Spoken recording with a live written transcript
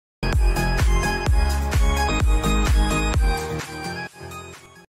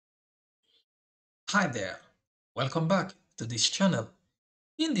Hi there, welcome back to this channel.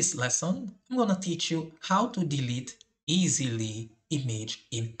 In this lesson, I'm going to teach you how to delete easily image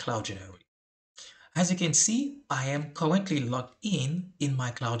in Cloudinary. As you can see, I am currently logged in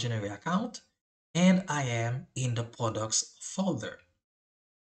my Cloudinary account and I am in the products folder.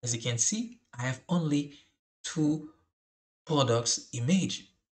 As you can see, I have only two products image.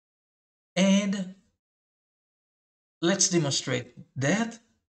 And let's demonstrate that.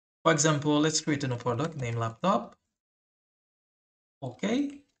 For example, let's create a new product named laptop.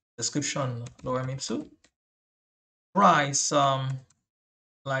 Okay, description lower ipso. Price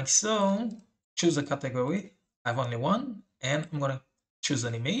like so. Choose a category. I have only one, and I'm gonna choose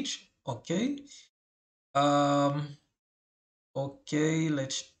an image. Okay. Um. Okay.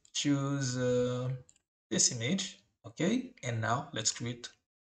 Let's choose this image. Okay. And now let's create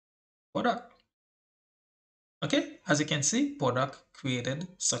product. Okay. As you can see, product created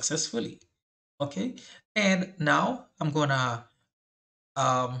successfully. Okay. And now I'm gonna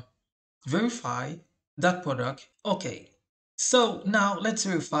um verify that product. Okay. So now let's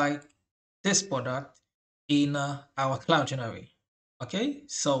verify this product in our Cloudinary. Okay,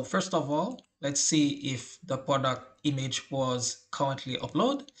 so first of all, let's see if the product image was currently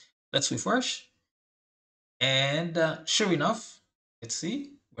uploaded. Let's refresh. And sure enough, let's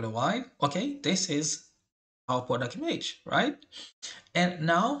see with a while. Okay, this is our product image, right? And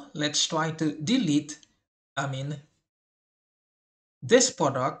now let's try to delete, this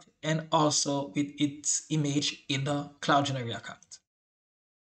product and also with its image in the Cloudinary account.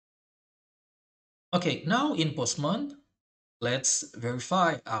 Okay, now in Postman, let's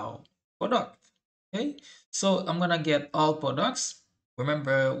verify our product. Okay, so I'm gonna get all products.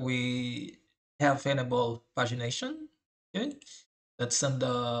 Remember, we have enable pagination. Okay, let's send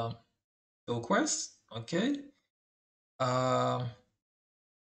the request. Okay, um,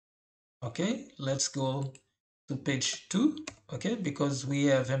 okay, let's go to page 2. Okay, because we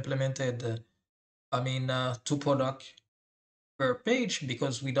have implemented, two product per page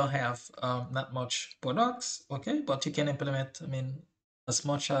because we don't have that much products. Okay, but you can implement, as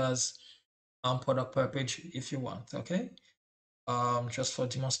much as product per page if you want. Okay, just for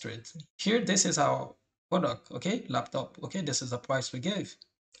demonstrate here, this is our product. Okay, laptop. Okay, this is the price we gave.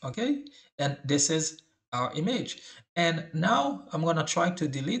 Okay, and this is our image. And now I'm gonna try to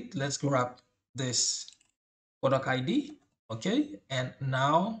delete. Let's grab this product ID. Okay, and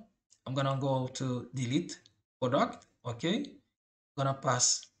now I'm gonna go to delete product. Okay, I'm gonna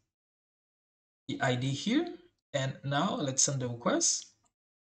pass the ID here, and now let's send the request.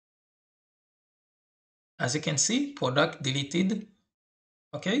 As you can see, product deleted.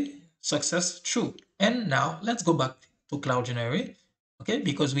 Okay, success true. And now let's go back to Cloudinary. Okay,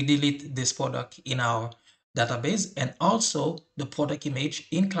 because we delete this product in our database and also the product image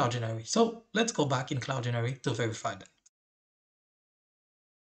in Cloudinary. So let's go back in Cloudinary to verify that.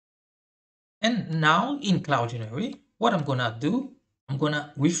 And now in Cloudinary, what I'm gonna do, I'm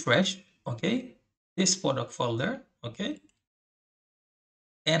gonna refresh, okay, this product folder, okay.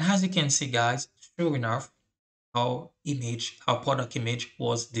 And as you can see, guys, sure enough, our product image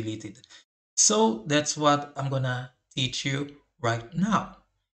was deleted. So that's what I'm gonna teach you right now.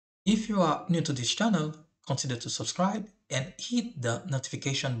 If you are new to this channel, consider to subscribe and hit the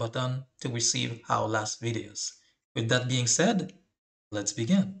notification button to receive our last videos. With that being said, let's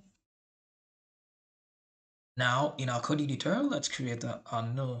begin. Now in our code editor, let's create a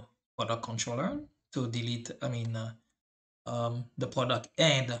new product controller to delete, the product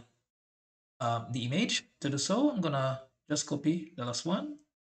and the image. To do so, I'm gonna just copy the last one,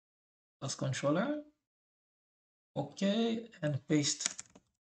 last controller. Okay, and paste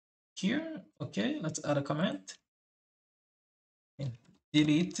here. Okay, let's add a comment and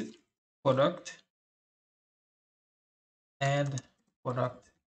delete product and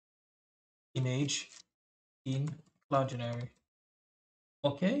product image in Cloudinary.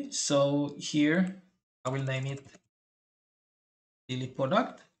 Okay, so here I will name it delete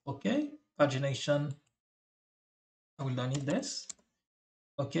product. Okay, pagination, I will don't need this.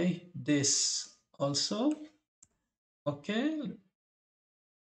 Okay, this also. Okay,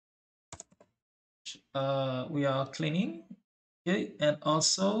 we are cleaning. Okay, and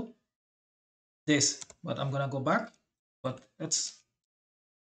also this, but I'm gonna go back. But let's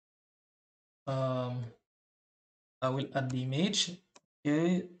I will add the image.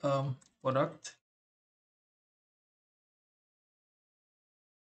 Okay,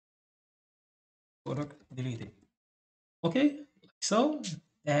 product deleted. Okay, so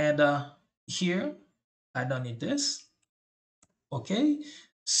and here I don't need this. Okay,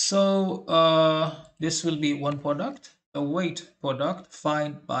 so this will be one product, await product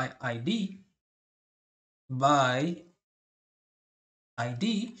find by ID. by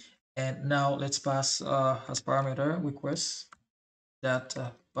ID. And now let's pass as parameter request that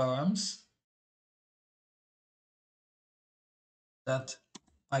params that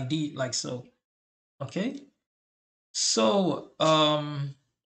ID like so. Okay. So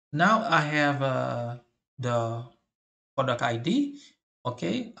now I have the product ID.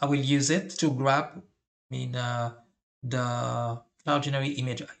 Okay, I will use it to grab the Cloudinary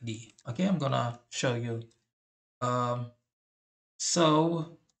image ID. Okay, I'm gonna show you. Um,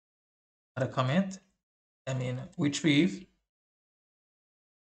 so add a comment. Retrieve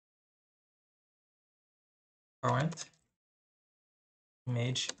current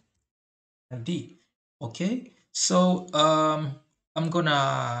image ID. Okay, so I'm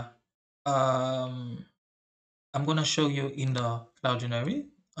gonna um, I'm gonna show you in the Cloudinary.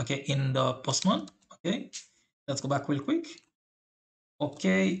 Okay, in the Postman. Okay, let's go back real quick.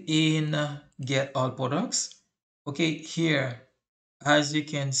 Okay, in get all products. Okay, here, as you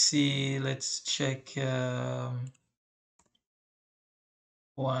can see, let's check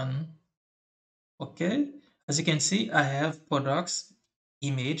one. Okay, as you can see, I have products,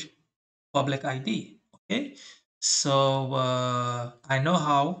 image, public ID. Okay, so I know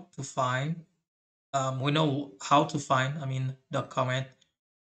how to find, we know how to find, the comment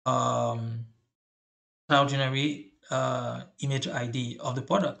Cloudinary image ID of the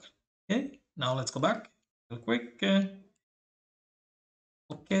product. Okay, now let's go back real quick.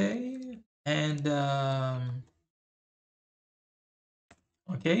 Okay, and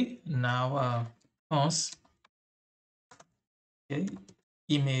okay, now const, okay,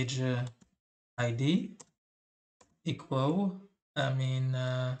 image ID equal,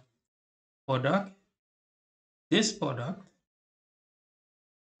 product, this product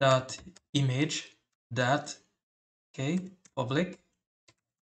dot image dot, okay,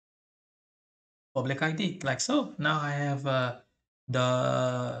 public ID like so. Now I have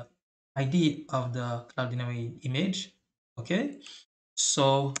the ID of the Cloudinary image. Okay,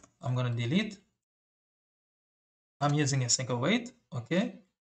 so I'm gonna delete. I'm using a single wait. Okay,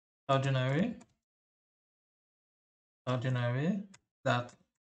 Cloudinary that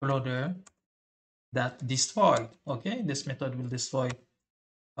loader that destroy. Okay, this method will destroy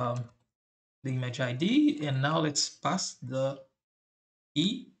um, the image ID. And now let's pass the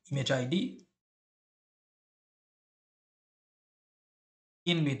image ID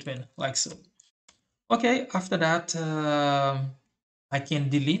in between like so. Okay, after that I can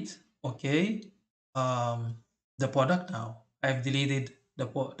delete, okay, the product now. I've deleted the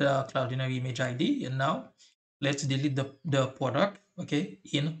Cloudinary image ID, and now let's delete the product, okay,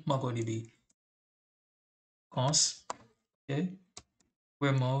 in MongoDB. Const, okay,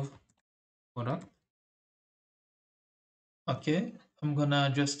 remove product. Okay, I'm gonna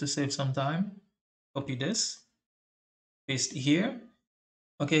just to save some time, copy this, paste here.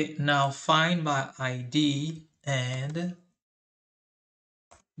 Okay, now find by ID and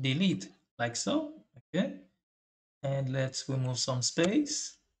delete like so. Okay, and let's remove some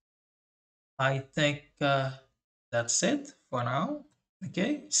space. I think that's it for now.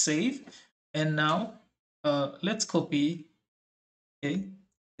 Okay, save. And now let's copy, okay,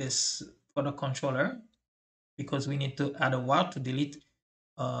 this for the controller because we need to add a while to delete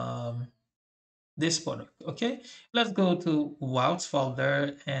um, this product. Okay, let's go to routes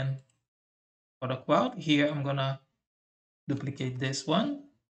folder, and for the route here, I'm gonna duplicate this one,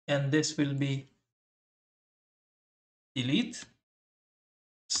 and this will be delete,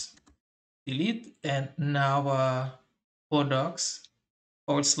 delete, and now products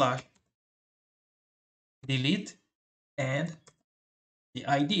 / delete and the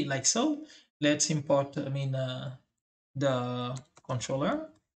ID like so. Let's import, the controller,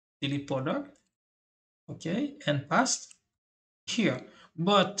 delete product, okay, and paste here.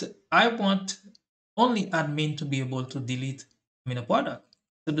 But I want only admin to be able to delete, a product.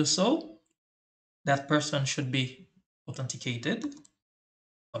 To do so, that person should be authenticated,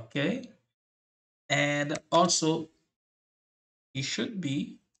 okay, and also he should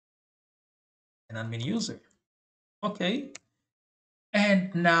be an admin user, okay.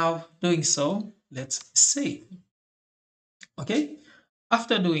 And now doing so, let's save. Okay,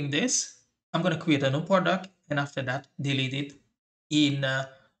 after doing this, I'm going to create a new product, and after that delete it in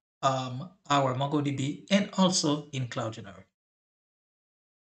our MongoDB and also in Cloudinary.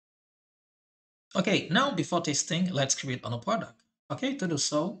 Okay, now before testing, let's create a new product. Okay, to do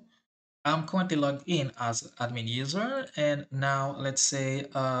so, I'm currently logged in as admin user, and now let's say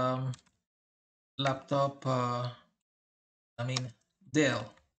laptop, I mean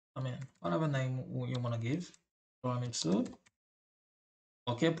Dell, whatever name you want to give. So,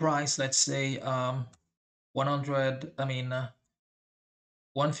 okay, price, let's say 100,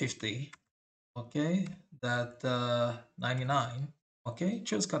 150. Okay, that 99. Okay,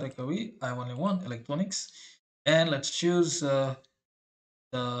 choose category. I only want electronics, and let's choose the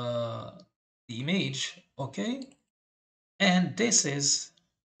image. Okay, and this is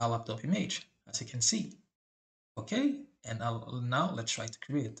a laptop image, as you can see. Okay, and now let's try to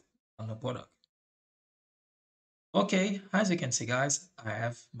create a new product. Okay, as you can see, guys, I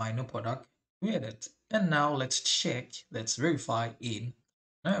have my new product created. And now let's check, let's verify in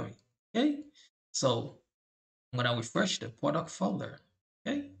Cloudinary. Okay, so I'm gonna refresh the product folder.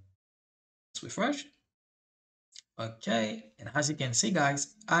 Okay, let's refresh. Okay, and as you can see,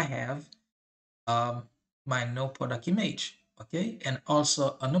 guys, I have um, my new product image. Okay, and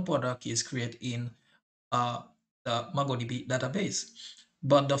also a new product is created in the MongoDB database.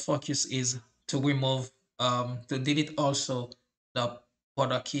 But the focus is to remove, to delete also the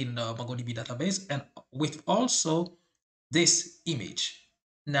product in the MongoDB database and with also this image.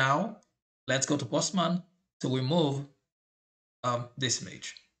 Now, let's go to Postman to remove this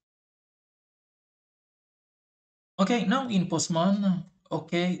image. Okay, now in Postman,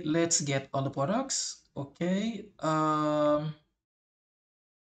 okay, let's get all the products. Okay,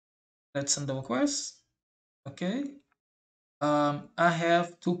 let's send the request. Okay, I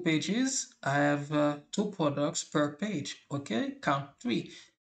have two pages. I have two products per page. Okay, count three.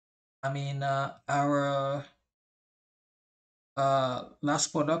 Our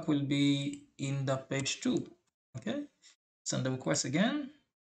last product will be in the page two. Okay, send the request again.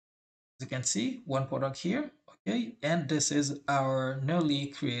 As you can see, one product here. Okay, and this is our newly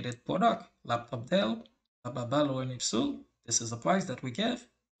created product, laptop Dell, blah blah blah, lower Nipsu. This is the price that we give.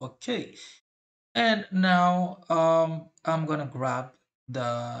 Okay, and now I'm gonna grab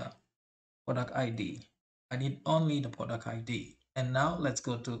the product ID. I need only the product ID. And now let's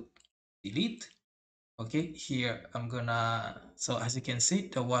go to delete. Okay, here I'm gonna, so as you can see,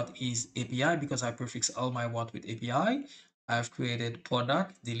 the what is API because I prefix all my what with API. I've created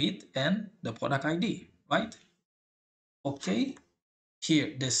product, delete, and the product ID, right? Okay,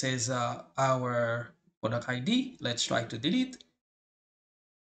 here this is our product ID. Let's try to delete.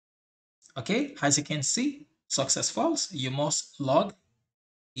 Okay, as you can see, success false. You must log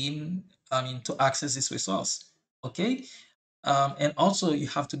in, to access this resource. Okay, and also you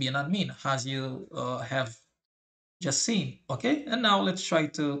have to be an admin as you have just seen. Okay, and now let's try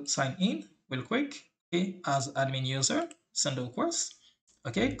to sign in real quick. Okay, as admin user, send a request.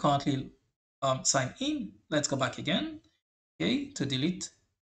 Okay, currently sign in. Let's go back again. Okay, to delete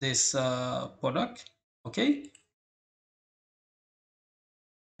this product. Okay,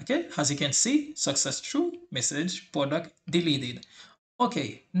 okay, as you can see, success true, message product deleted.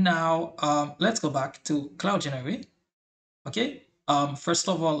 Okay, now let's go back to Cloudinary. Okay, first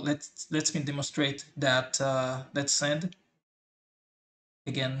of all, let's me demonstrate that. Let's send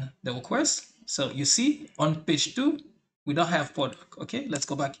again the request. So you see on page 2 we don't have product. Okay, let's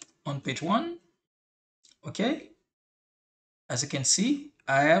go back on page 1. Okay, as you can see,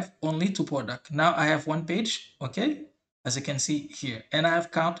 I have only two product. Now I have one page. Okay, as you can see here, and I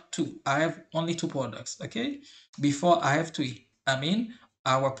have count 2. I have only two products. Okay, before I have 3.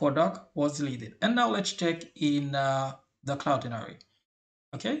 Our product was deleted. And now let's check in the Cloudinary.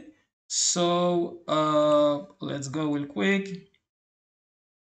 Okay, so let's go real quick.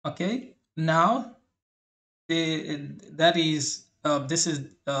 Okay, now that is this is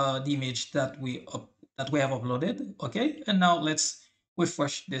the image that we have uploaded. Okay, and now let's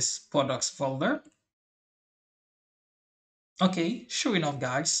refresh this products folder. Okay, sure enough,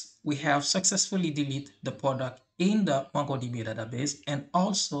 guys, we have successfully deleted the product in the MongoDB database and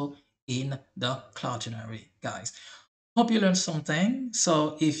also in the Cloudinary, guys. Hope you learned something.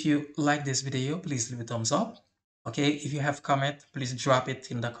 So if you like this video, please leave a thumbs up. Okay, if you have comment, please drop it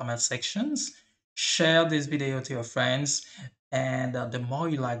in the comment sections. Share this video to your friends. And the more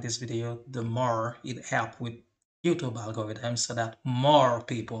you like this video, the more it helps with YouTube algorithm so that more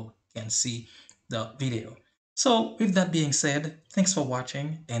people can see the video. So with that being said, thanks for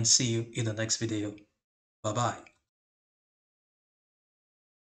watching and see you in the next video. Bye-bye.